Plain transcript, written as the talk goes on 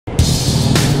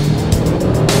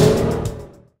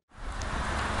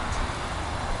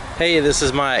Hey, this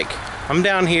is Mike. I'm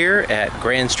down here at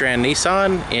Grand Strand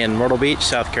Nissan in Myrtle Beach,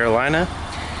 South Carolina,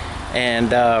 and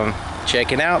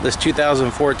checking out this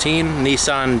 2014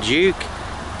 Nissan Juke.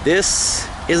 This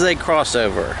is a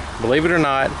crossover, believe it or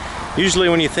not. Usually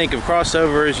when you think of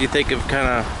crossovers, you think of kind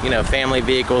of, you know, family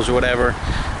vehicles or whatever,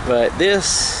 but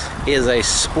this is a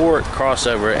sport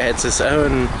crossover. It's its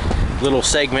own little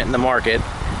segment in the market,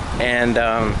 and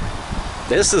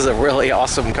this is a really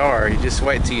awesome car. You just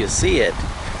wait till you see it.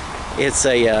 It's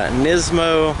a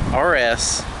NISMO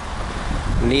RS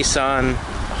Nissan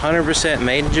 100%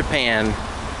 made in Japan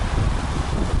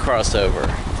crossover.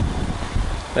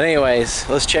 But anyways,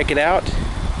 let's check it out.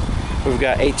 We've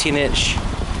got 18-inch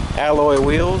alloy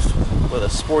wheels with a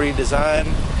sporty design,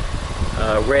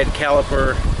 red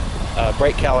caliper,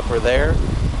 brake caliper there,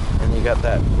 and you got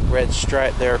that red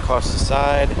stripe there across the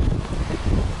side.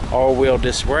 All-wheel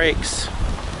disc brakes.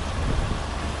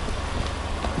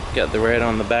 Got the red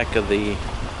on the back of the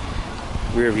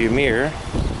rear view mirror.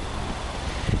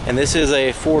 And this is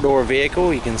a four-door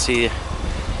vehicle. You can see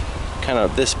kind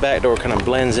of this back door kind of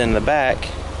blends in the back,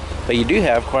 but you do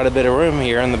have quite a bit of room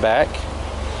here in the back.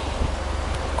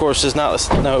 Of course, it's not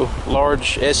no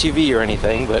large SUV or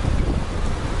anything, but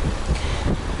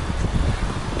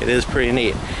it is pretty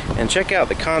neat. And check out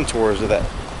the contours of that.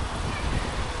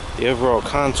 The overall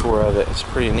contour of it is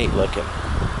pretty neat looking.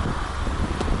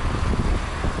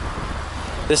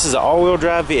 This is an all-wheel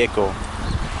drive vehicle,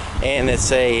 and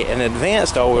it's an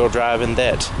advanced all-wheel drive in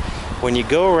that when you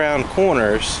go around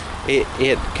corners,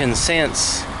 it can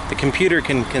sense, the computer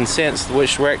can sense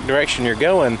which direction you're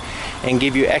going and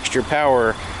give you extra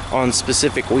power on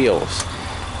specific wheels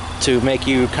to make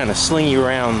you kind of sling you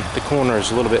around the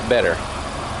corners a little bit better.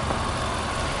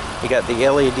 You got the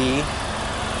LED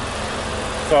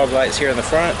fog lights here in the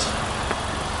front,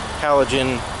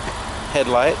 halogen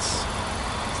headlights.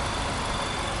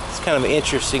 Kind of an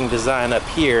interesting design up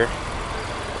here.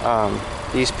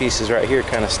 These pieces right here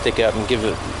kind of stick up and give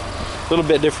it a little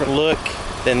bit different look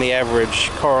than the average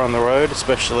car on the road,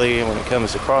 especially when it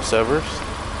comes to crossovers.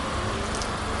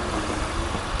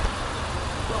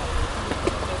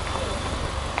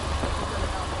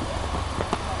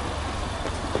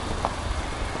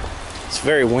 It's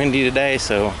very windy today,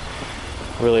 so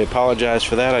I really apologize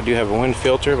for that. I do have a wind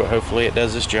filter, but hopefully it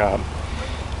does its job.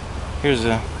 Here's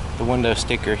the window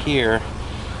sticker here,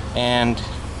 and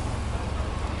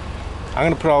I'm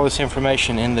going to put all this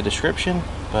information in the description,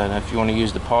 but if you want to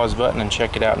use the pause button and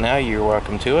check it out now, you're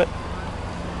welcome to it.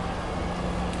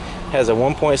 It has a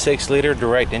 1.6 liter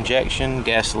direct injection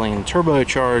gasoline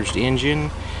turbocharged engine,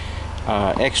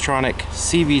 Xtronic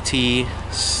CVT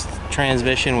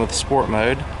transmission with sport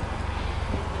mode,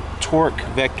 torque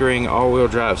vectoring all-wheel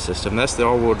drive system. That's the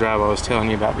all-wheel drive I was telling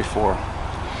you about before.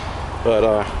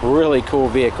 But really cool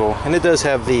vehicle, and it does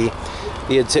have the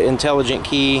intelligent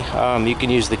key. You can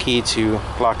use the key to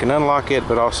lock and unlock it,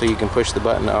 but also you can push the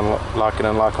button to lock and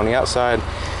unlock on the outside,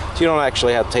 so you don't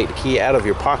actually have to take the key out of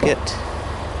your pocket.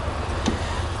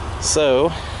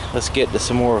 So let's get to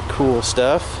some more cool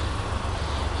stuff.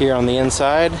 Here on the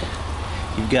inside,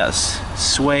 you've got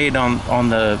suede on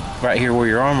the right here where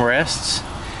your arm rests.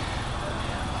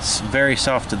 It's very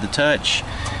soft to the touch.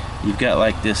 You've got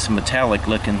like this metallic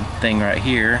looking thing right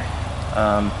here,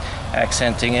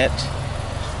 accenting it.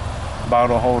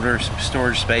 Bottle holders,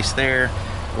 storage space there.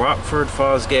 Rockford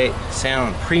Fosgate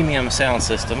sound, premium sound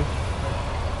system.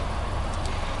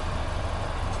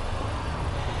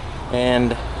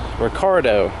 And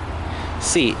Ricardo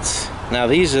seats. Now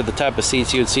these are the type of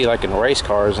seats you would see like in race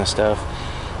cars and stuff.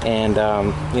 And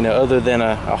you know, other than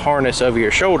a harness over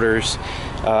your shoulders,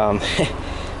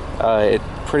 it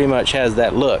pretty much has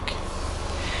that look,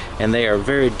 and they are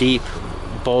very deep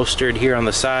bolstered here on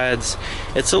the sides.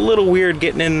 It's a little weird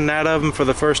getting in and out of them for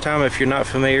the first time if you're not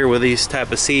familiar with these type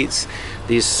of seats.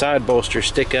 These side bolsters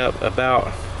stick up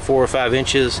about 4 or 5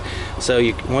 inches, so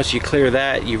once you clear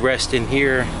that, you rest in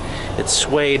here. It's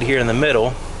suede here in the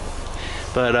middle,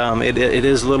 but it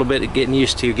is a little bit getting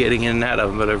used to getting in and out of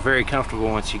them, but they're very comfortable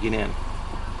once you get in.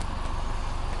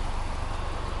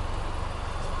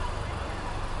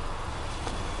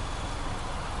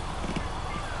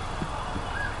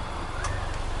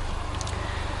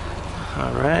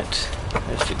 Alright,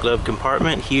 there's the glove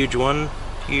compartment, huge one,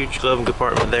 huge glove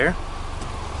compartment there.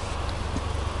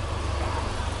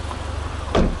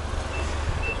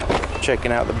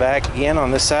 Checking out the back again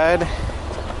on this side.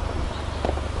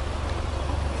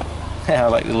 I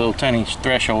like the little tiny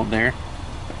threshold there.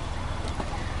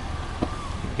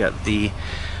 Got the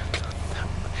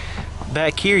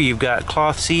back here, you've got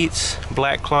cloth seats,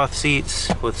 black cloth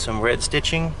seats with some red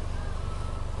stitching.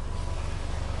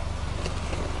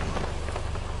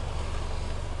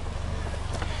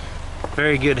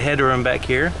 very good headroom back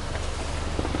here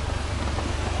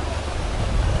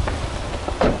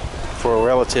for a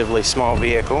relatively small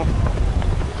vehicle.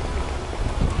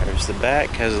 There's the back,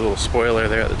 has a little spoiler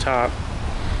there at the top.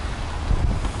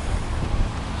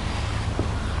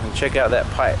 And check out that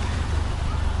pipe.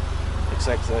 Looks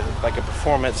like a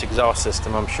performance exhaust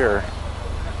system, I'm sure.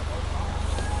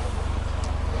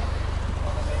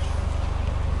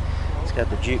 It's got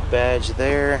the Juke badge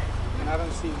there. And I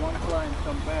don't see one client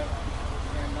come back.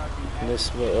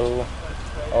 NISMO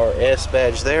RS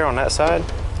badge there on that side.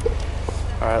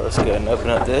 Alright, let's go ahead and open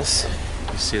up this.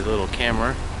 You see the little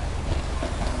camera.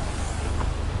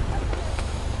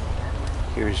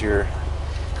 Here's your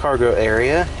cargo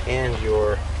area and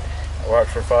your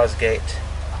Rockford Fosgate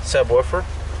subwoofer.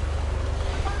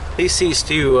 These seats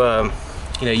do,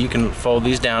 you can fold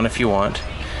these down if you want,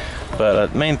 but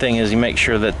the main thing is you make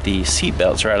sure that the seat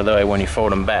belts are out of the way when you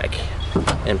fold them back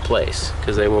in place,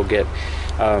 because they will get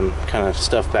kind of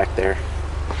stuff back there.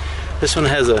 This one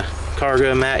has a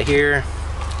cargo mat here,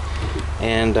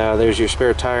 and there's your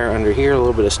spare tire under here, a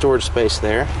little bit of storage space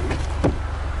there.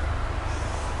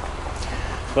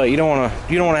 But you don't want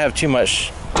to have too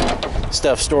much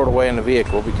stuff stored away in the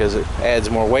vehicle, because it adds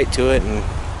more weight to it and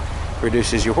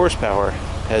reduces your horsepower,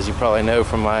 as you probably know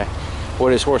from my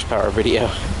what is horsepower video.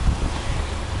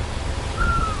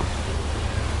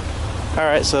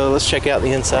 Alright, so let's check out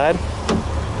the inside.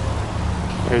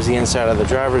 There's the inside of the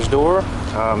driver's door.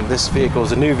 This vehicle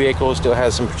is a new vehicle, still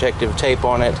has some protective tape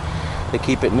on it to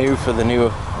keep it new for the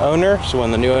new owner, so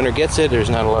when the new owner gets it, there's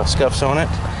not a lot of scuffs on it.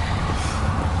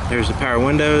 There's the power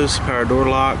windows, power door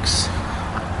locks,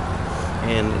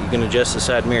 and you can adjust the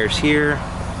side mirrors here.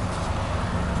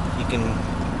 You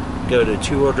can go to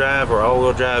two-wheel drive or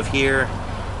all-wheel drive here.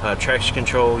 Traction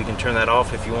control, you can turn that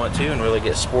off if you want to and really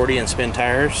get sporty and spin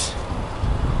tires.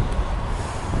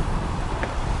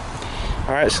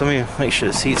 Alright, so let me make sure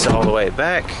the seat's all the way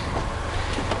back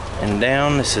and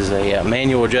down. This is a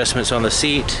manual adjustments on the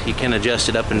seat. You can adjust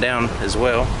it up and down as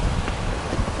well.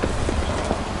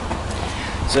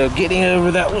 So getting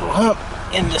over that little hump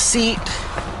in the seat.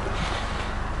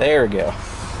 There we go.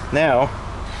 Now,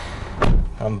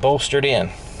 I'm bolstered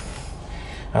in.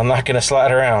 I'm not going to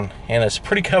slide around. And it's a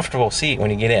pretty comfortable seat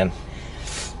when you get in.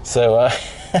 So,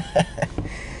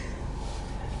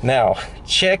 now,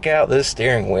 check out this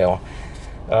steering wheel.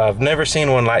 I've never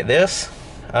seen one like this.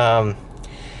 But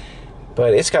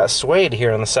it's got suede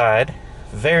here on the side.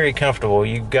 Very comfortable.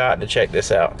 You've got to check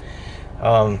this out.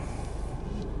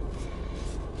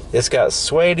 It's got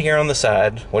suede here on the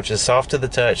side, which is soft to the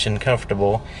touch and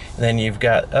comfortable. And then you've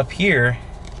got up here,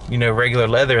 regular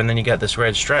leather, and then you got this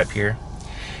red stripe here.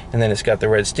 And then it's got the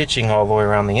red stitching all the way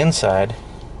around the inside.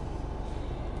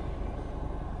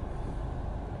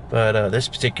 But this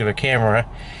particular camera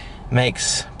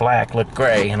makes black look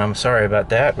gray, and I'm sorry about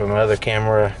that, but my other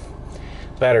camera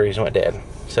batteries went dead.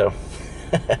 So,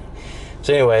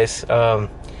 anyways,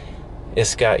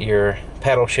 it's got your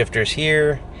paddle shifters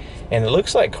here. And it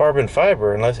looks like carbon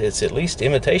fiber, unless it's at least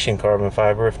imitation carbon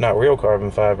fiber, if not real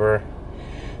carbon fiber.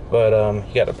 But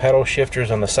you got the paddle shifters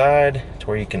on the side to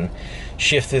where you can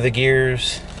shift through the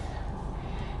gears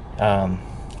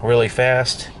really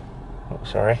fast. Oh,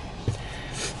 sorry.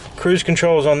 Cruise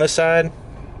controls on this side.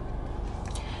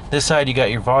 This side you got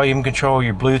your volume control,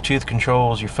 your Bluetooth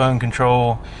controls, your phone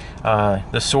control.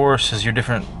 The source is your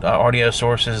different audio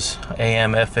sources,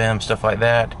 AM, FM, stuff like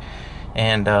that.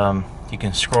 And you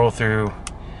can scroll through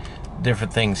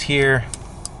different things here.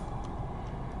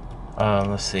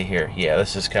 Let's see here. Yeah,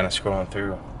 this is kind of scrolling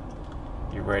through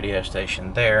your radio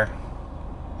station there.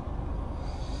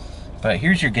 But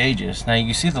here's your gauges. Now you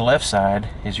can see the left side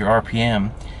is your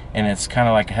RPM, and it's kind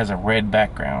of like it has a red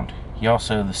background. You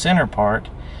also, the center part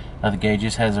of the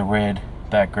gauges has a red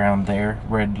background there,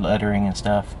 red lettering and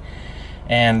stuff.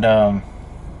 And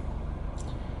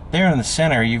there in the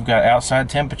center, you've got outside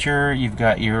temperature, you've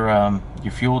got your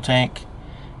fuel tank,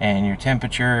 and your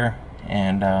temperature,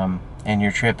 and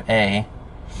your trip A.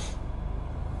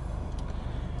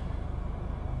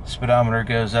 Speedometer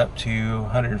goes up to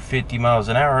 150 miles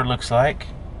an hour, it looks like.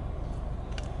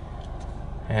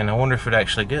 And I wonder if it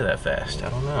actually go that fast. I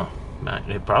don't know.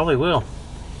 It probably will.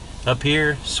 Up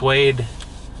here, suede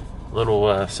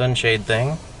little sunshade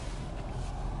thing.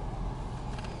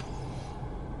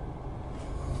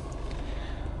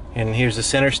 And here's the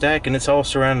center stack, and it's all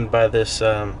surrounded by this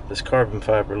this carbon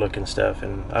fiber looking stuff.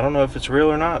 And I don't know if it's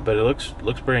real or not, but it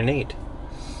looks pretty neat.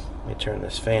 Let me turn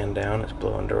this fan down. It's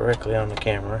blowing directly on the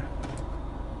camera.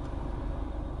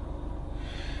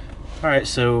 All right,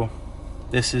 so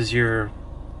this is your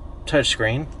touch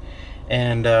screen,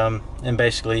 and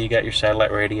basically you got your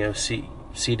satellite radio,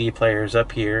 CD players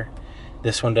up here.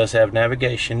 This one does have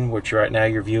navigation, which right now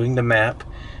you're viewing the map.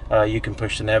 You can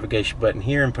push the navigation button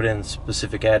here and put in a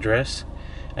specific address.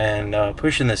 And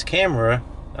pushing this camera,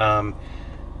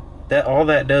 that all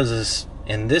that does is,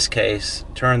 in this case,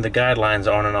 turn the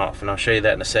guidelines on and off, and I'll show you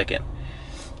that in a second.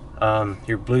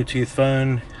 Your Bluetooth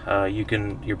phone,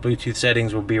 your Bluetooth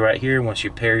settings will be right here once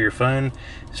you pair your phone,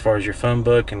 as far as your phone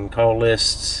book and call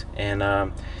lists, and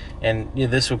you know,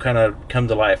 this will kind of come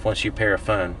to life once you pair a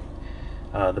phone.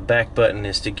 The back button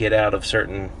is to get out of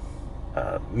certain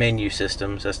menu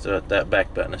systems. That's what that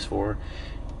back button is for.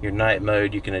 Your night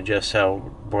mode, you can adjust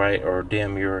how bright or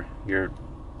dim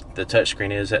the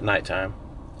touchscreen is at nighttime.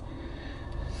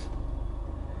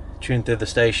 Tune through the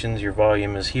stations, your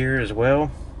volume is here as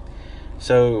well.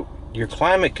 So your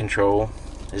climate control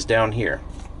is down here.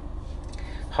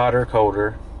 Hotter,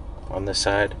 colder on this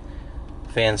side.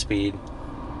 Fan speed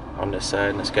on this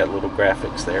side, and it's got little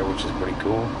graphics there, which is pretty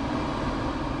cool.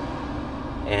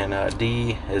 And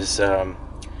D is, I'm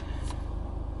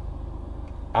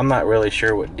not really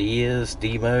sure what D is.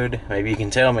 D mode. Maybe you can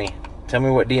tell me. Tell me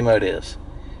what D mode is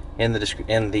in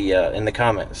the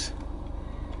comments.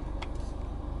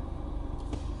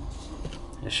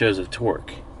 It shows a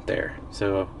torque there,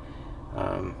 so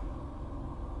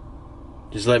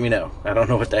just let me know. I don't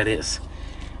know what that is.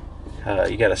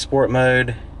 You got a sport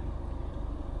mode,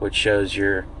 which shows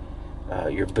your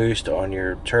boost on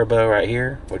your turbo right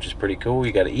here, which is pretty cool.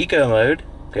 You got an eco mode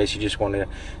in case you just want to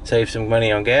save some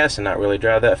money on gas and not really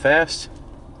drive that fast.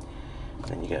 And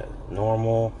then you got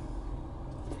normal,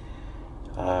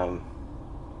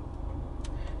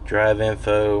 drive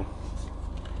info,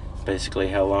 basically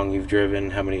how long you've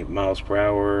driven, how many miles per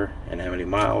hour, and how many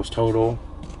miles total.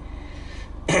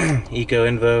 Eco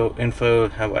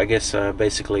info, I guess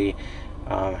basically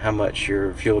how much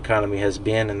your fuel economy has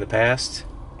been in the past.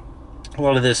 A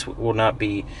lot of this will not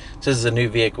be, since this is a new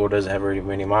vehicle, it doesn't have very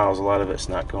many miles, a lot of it's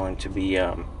not going to be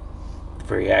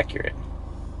very accurate.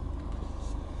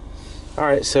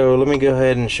 Alright, so let me go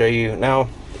ahead and show you. Now,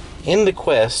 in the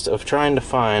quest of trying to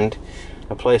find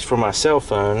a place for my cell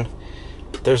phone,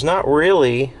 there's not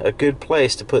really a good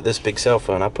place to put this big cell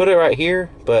phone. I put it right here,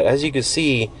 but as you can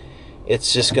see,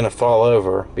 it's just going to fall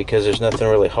over because there's nothing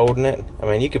really holding it. I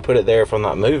mean, you could put it there if I'm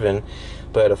not moving,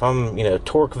 but if I'm, you know,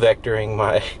 torque vectoring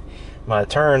my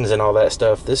turns and all that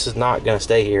stuff, this is not going to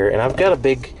stay here. And I've got a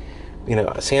big, you know,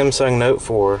 Samsung Note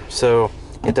 4, so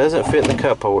it doesn't fit in the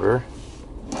cup holder.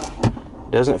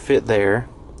 It doesn't fit there.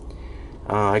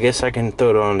 I guess I can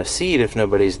throw it on the seat if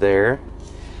nobody's there.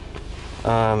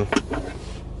 I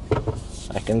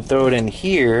can throw it in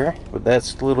here, but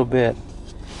that's a little bit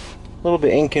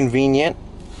inconvenient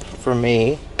for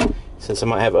me, since I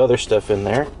might have other stuff in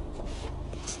there.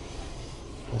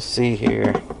 Let's see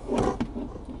here.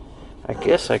 I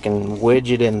guess I can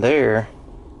wedge it in there,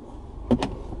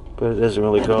 but it doesn't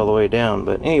really go all the way down.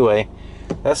 But anyway,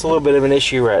 that's a little bit of an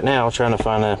issue right now, trying to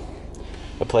find a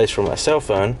place for my cell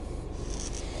phone.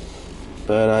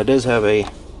 But it does have a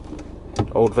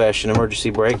old-fashioned emergency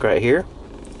brake right here.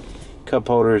 Cup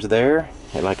holders there,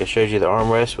 and like I showed you, the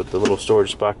armrest with the little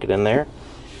storage pocket in there.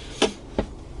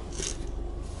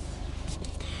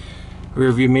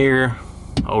 Rear view mirror,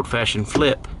 old-fashioned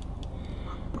flip.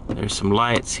 There's some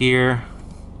lights here.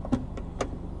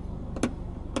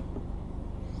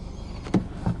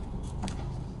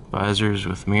 Visors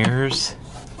with mirrors.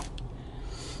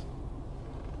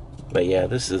 But yeah,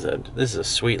 this is a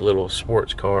sweet little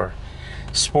sports car.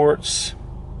 Sports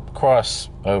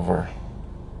crossover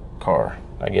car,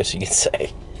 I guess you could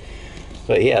say.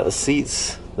 But yeah, the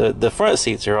seats, the front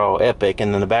seats are all epic,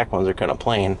 and then the back ones are kind of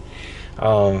plain.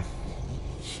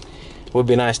 Would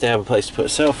be nice to have a place to put a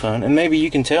cell phone, and maybe you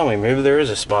can tell me, maybe there is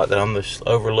a spot that I'm just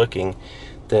overlooking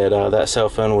that that cell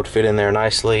phone would fit in there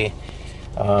nicely.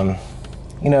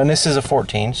 You know, and this is a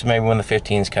 14, so maybe when the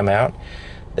 15s come out,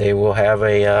 they will have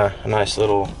a nice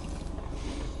little,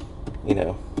 you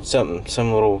know, some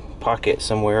little pocket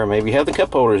somewhere. Maybe have the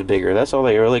cup holders bigger. That's all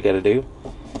they really got to do.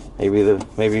 Maybe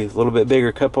a little bit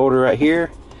bigger cup holder right here.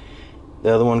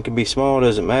 The other one can be small,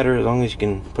 doesn't matter, as long as you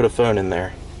can put a phone in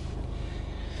there.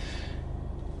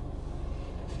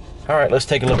 Alright, let's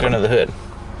take a look under the hood.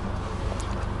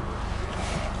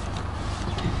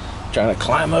 Trying to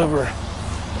climb over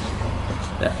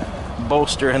that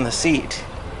bolster in the seat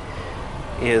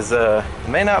is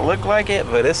may not look like it,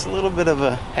 but it's a little bit of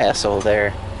a hassle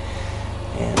there.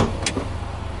 And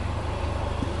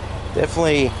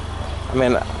definitely, I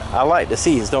mean, I like the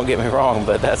seats, don't get me wrong,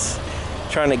 but that's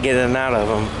trying to get in and out of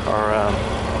them, or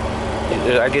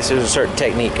I guess there's a certain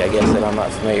technique, I guess, that I'm not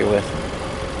familiar with.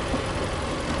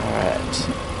 Alright,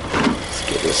 let's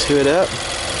get this hood up.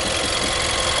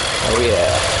 Oh yeah.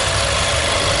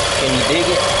 Can you dig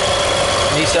it?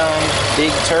 Nissan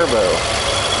Big Turbo.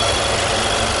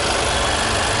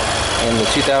 In the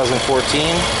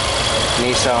 2014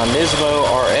 Nissan NISMO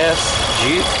RS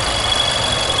Juke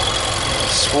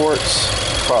Sports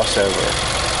crossover.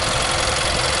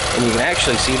 And you can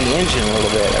actually see the engine a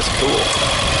little bit. That's cool.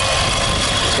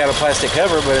 It's got a plastic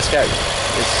cover, but so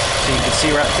you can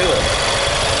see right to it.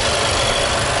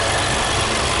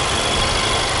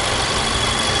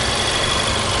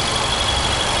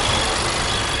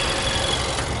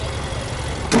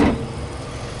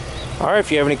 Alright,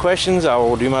 if you have any questions, I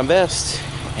will do my best,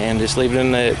 and just leave it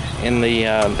in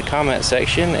the comment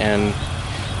section. And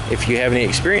if you have any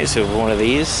experience with one of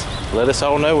these, let us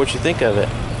all know what you think of it.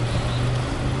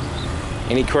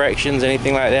 Any corrections,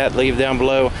 anything like that, leave down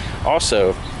below.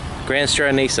 Also, Grand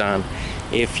Strand Nissan,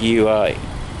 if you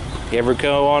ever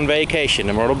go on vacation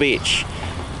to Myrtle Beach,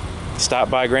 stop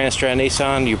by Grand Strand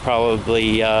Nissan. You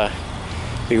probably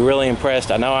be really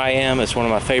impressed. I know I am. It's one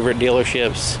of my favorite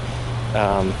dealerships.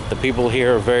 The people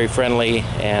here are very friendly,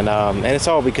 and it's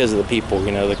all because of the people.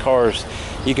 You know, the cars,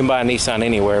 you can buy a Nissan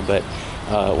anywhere, but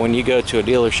when you go to a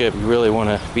dealership, you really want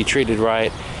to be treated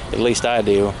right. At least I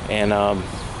do. And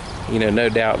you know, no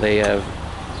doubt they're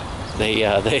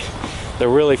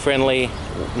really friendly,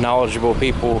 knowledgeable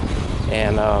people,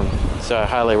 and so I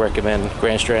highly recommend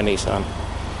Grand Strand Nissan.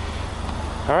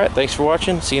 All right, thanks for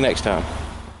watching. See you next time.